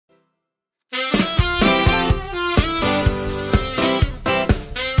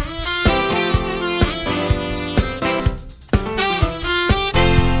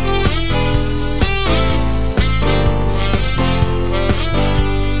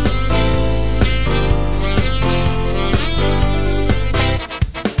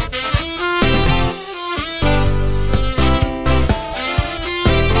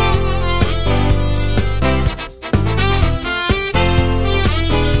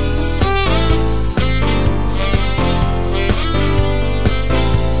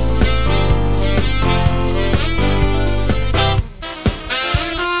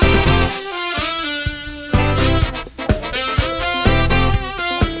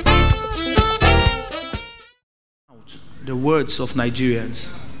the words of Nigerians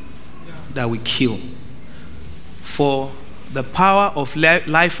that we kill. For the power of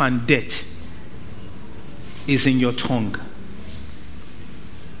life and death is in your tongue.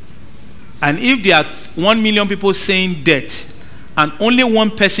 And if there are 1 million people saying death and only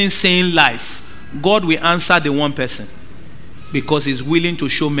one person saying life, God will answer the one person because he's willing to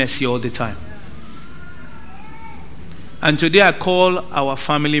show mercy all the time. And today I call our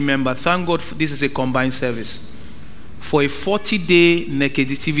family member. Thank God this is a combined service. For a 40-day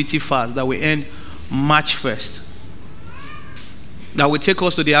negativity fast that will end March 1st. That will take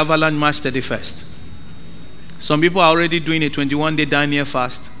us to the Avalanche March 31st. Some people are already doing a 21-day Daniel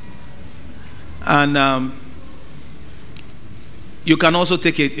fast. And you can also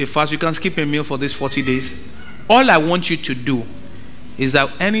take a fast. You can skip a meal for these 40 days. All I want you to do is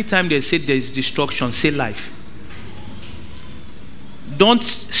that anytime they say there is destruction, say life. Don't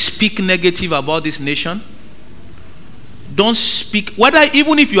speak negative about this nation. Don't speak, whether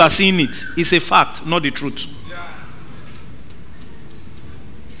even if you are seeing it, it's a fact, not the truth.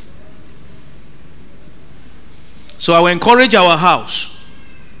 So I will encourage our house,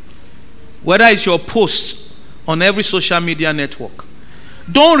 whether it's your post on every social media network,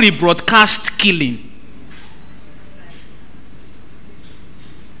 don't rebroadcast killing.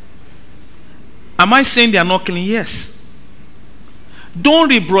 Am I saying they are not killing? Yes.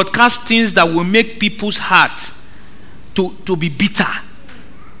 Don't rebroadcast things that will make people's hearts to be bitter.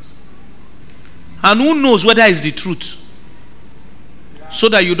 And who knows whether it's the truth, so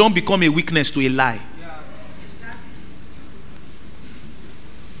that you don't become a weakness to a lie.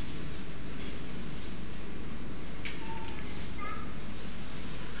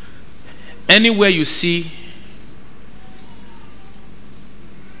 Anywhere you see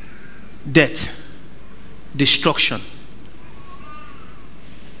death, destruction,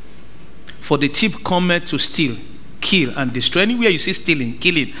 for the thief cometh to steal, kill, and destroy. Anywhere you see stealing,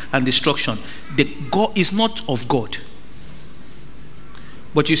 killing, and destruction, the God is not of God.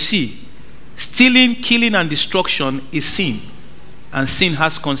 But you see, stealing, killing, and destruction is sin, and sin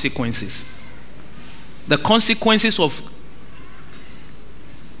has consequences. The consequences of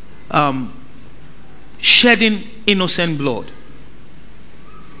shedding innocent blood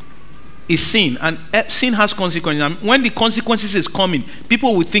is sin, and sin has consequences. And when the consequences is coming,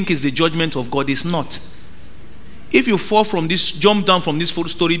 people will think it's the judgment of God. It's not. If you fall from this, jump down from this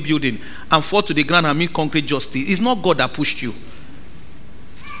 4-story building and fall to the ground and meet concrete justice, it's not God that pushed you.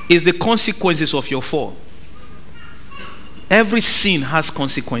 It's the consequences of your fall. Every sin has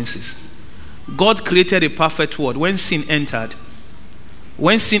consequences. God created a perfect world. When sin entered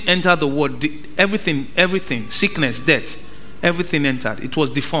the world, everything, sickness, death, everything entered. It was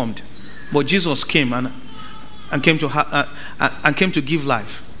deformed. But Jesus came and came to give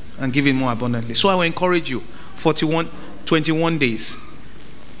life and give it more abundantly. So I will encourage you, 21 days,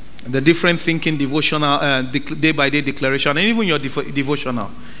 the different thinking, devotional, day by day declaration, and even your devotional,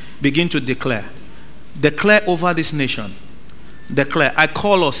 begin to declare over this nation. Declare. I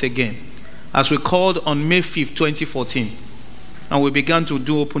call us again, as we called on May 5th, 2014, and we began to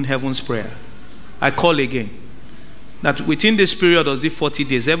do open heavens prayer. I call again that within this period of these 40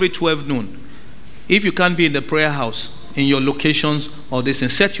 days, every 12 noon, if you can't be in the prayer house, in your locations or this,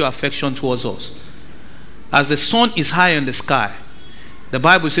 and set your affection towards us. As the sun is high in the sky, the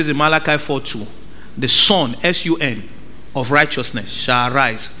Bible says in Malachi 4:2, the sun, S-U-N, of righteousness shall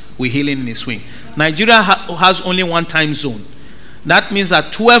arise with healing in his wing. Nigeria has only one time zone. That means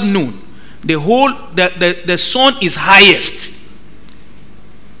at 12 noon, the sun is highest.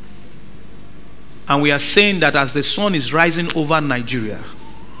 And we are saying that as the sun is rising over Nigeria,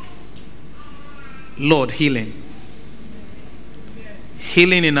 Lord, healing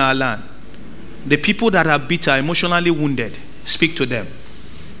in our land. The people that are bitter, emotionally wounded, speak to them.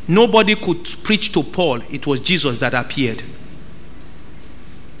 Nobody could preach to Paul. It was Jesus that appeared.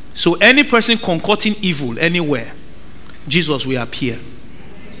 So any person concocting evil anywhere, Jesus will appear.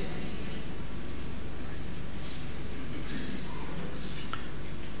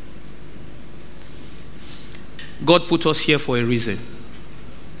 God put us here for a reason.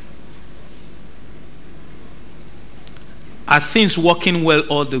 Are things working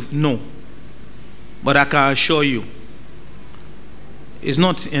well no. But I can assure you, it's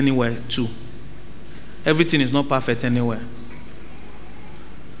not anywhere too. Everything is not perfect anywhere.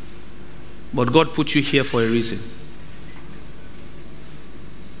 But God put you here for a reason.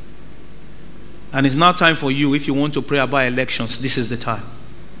 And it's now time for you, if you want to pray about elections, this is the time.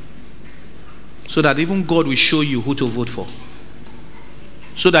 So that even God will show you who to vote for.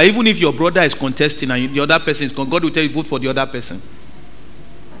 So that even if your brother is contesting and the other person is, God will tell you vote for the other person.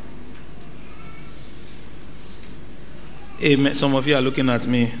 Amen. Some of you are looking at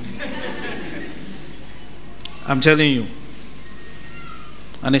me. I'm telling you.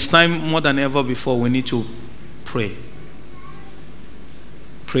 And it's time more than ever before we need to pray.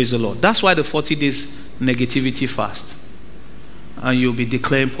 Praise the Lord. That's why the 40 days negativity fast. And you'll be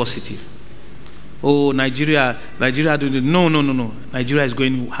declaring positive. Oh, Nigeria, no. Nigeria is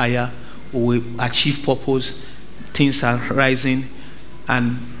going higher. We will achieve purpose. Things are rising.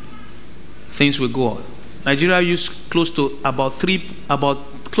 And things will go on. Nigeria used close to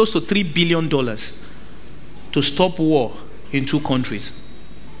 $3 billion to stop war in 2 countries.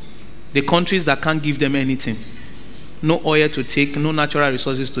 The countries that can't give them anything. No oil to take, no natural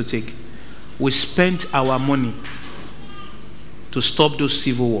resources to take. We spent our money to stop those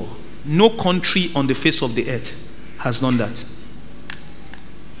civil war. No country on the face of the earth has done that.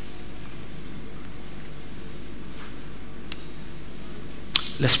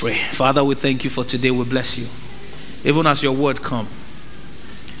 Let's pray. Father, we thank you for today. We bless you. Even as your word come,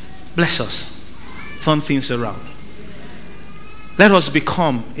 bless us. Turn things around. Let us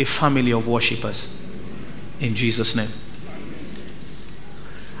become a family of worshipers. In Jesus' name.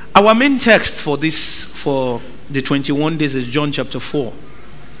 Our main text for the 21 days is John chapter 4.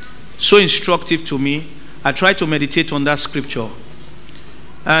 So instructive to me. I try to meditate on that scripture.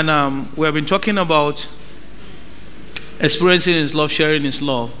 And we have been talking about experiencing his love, sharing his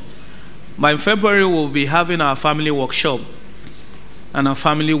love. By February, we'll be having our family workshop and our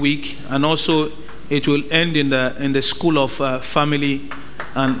family week. And also, it will end in the School of Family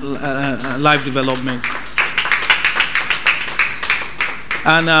and Life Development.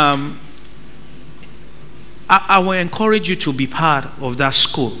 And I will encourage you to be part of that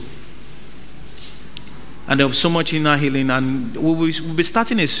school. And there will be so much inner healing. And we'll be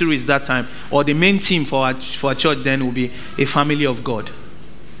starting a series that time. Or the main theme for our church then will be a family of God.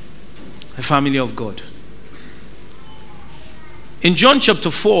 A family of God. In John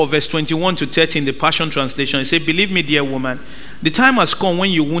chapter 4, verse 21 to 30 in the Passion Translation, it says, "Believe me, dear woman, the time has come when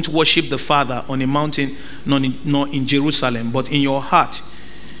you won't worship the Father on a mountain, nor in Jerusalem, but in your heart.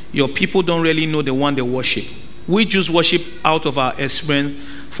 Your people don't really know the one they worship. We Jews worship out of our experience,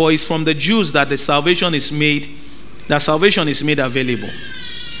 for it's from the Jews that salvation is made available.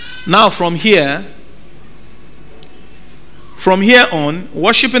 Now from here on,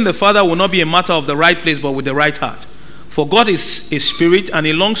 worshiping the Father will not be a matter of the right place, but with the right heart. For God is a spirit, and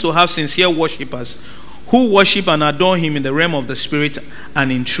he longs to have sincere worshippers who worship and adore him in the realm of the spirit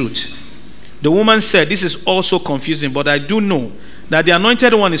and in truth." The woman said, "This is also confusing, but I do know that the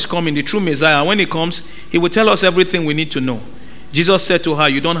anointed one is coming, the true Messiah. When he comes, he will tell us everything we need to know." Jesus said to her,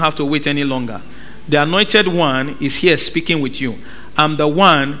 "You don't have to wait any longer. The anointed one is here speaking with you. I'm the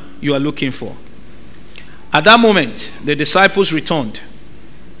one you are looking for." At that moment, the disciples returned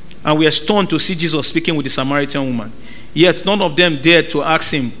and were stunned to see Jesus speaking with the Samaritan woman. Yet none of them dared to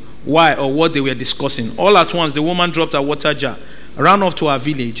ask him why or what they were discussing. All at once, the woman dropped her water jar, ran off to her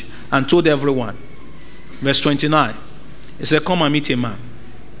village, and told everyone. Verse 29. He said, "Come and meet a man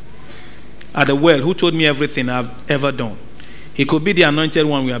at the well who told me everything I've ever done. He could be the anointed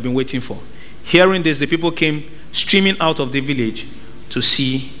one we have been waiting for." Hearing this, the people came streaming out of the village to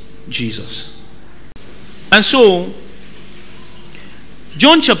see Jesus. And so,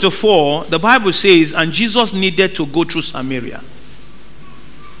 John chapter 4, the Bible says, and Jesus needed to go through Samaria.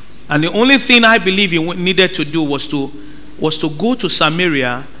 And the only thing I believe he needed to do was to go to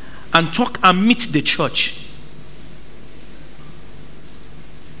Samaria and talk and meet the church.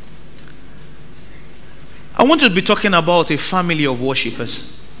 I want to be talking about a family of worshipers.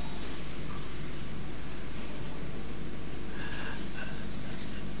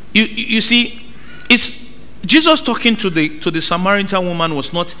 You see, it's Jesus talking to the Samaritan woman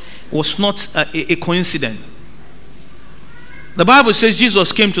was not a coincidence. The Bible says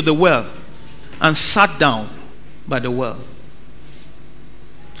Jesus came to the well and sat down by the well.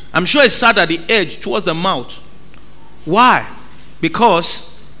 I'm sure he sat at the edge towards the mouth. Why?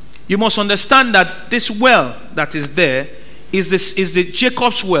 Because you must understand that this well that is there is the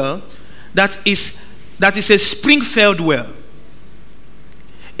Jacob's well that is a spring-fed well.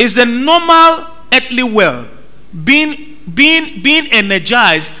 It's the normal earthly well being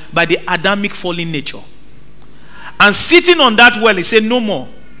energized by the Adamic fallen nature. And sitting on that well, he said, "No more,"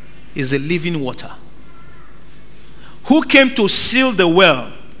 is the living water. Who came to seal the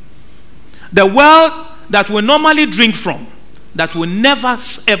well? The well that we normally drink from, that will never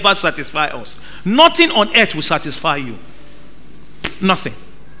ever satisfy us. Nothing on earth will satisfy you. Nothing.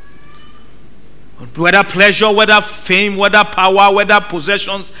 Whether pleasure, whether fame, whether power, whether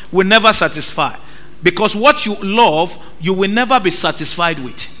possessions will never satisfy. Because what you love, you will never be satisfied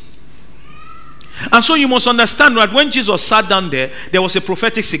with. And so you must understand that when Jesus sat down there was a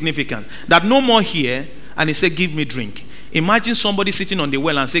prophetic significance. That no more here, and he said, give me drink. Imagine somebody sitting on the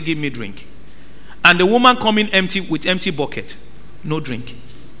well and say, give me drink. And the woman coming empty with empty bucket. No drink.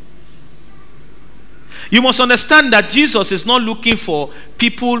 You must understand that Jesus is not looking for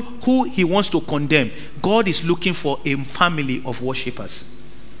people who he wants to condemn. God is looking for a family of worshippers.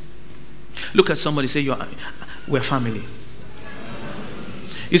 Look at somebody, say, we're family.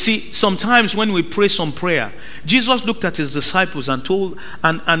 You see, sometimes when we pray some prayer, Jesus looked at his disciples and told,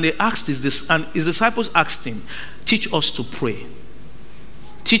 and they asked and his disciples asked him, teach us to pray.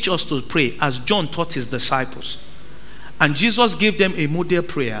 Teach us to pray as John taught his disciples. And Jesus gave them a model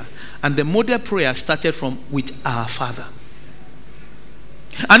prayer. And the model prayer started with our Father.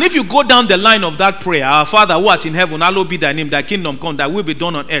 And if you go down the line of that prayer, our Father who art in heaven, hallowed be thy name, thy kingdom come, thy will be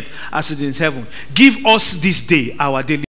done on earth as it is in heaven. Give us this day our daily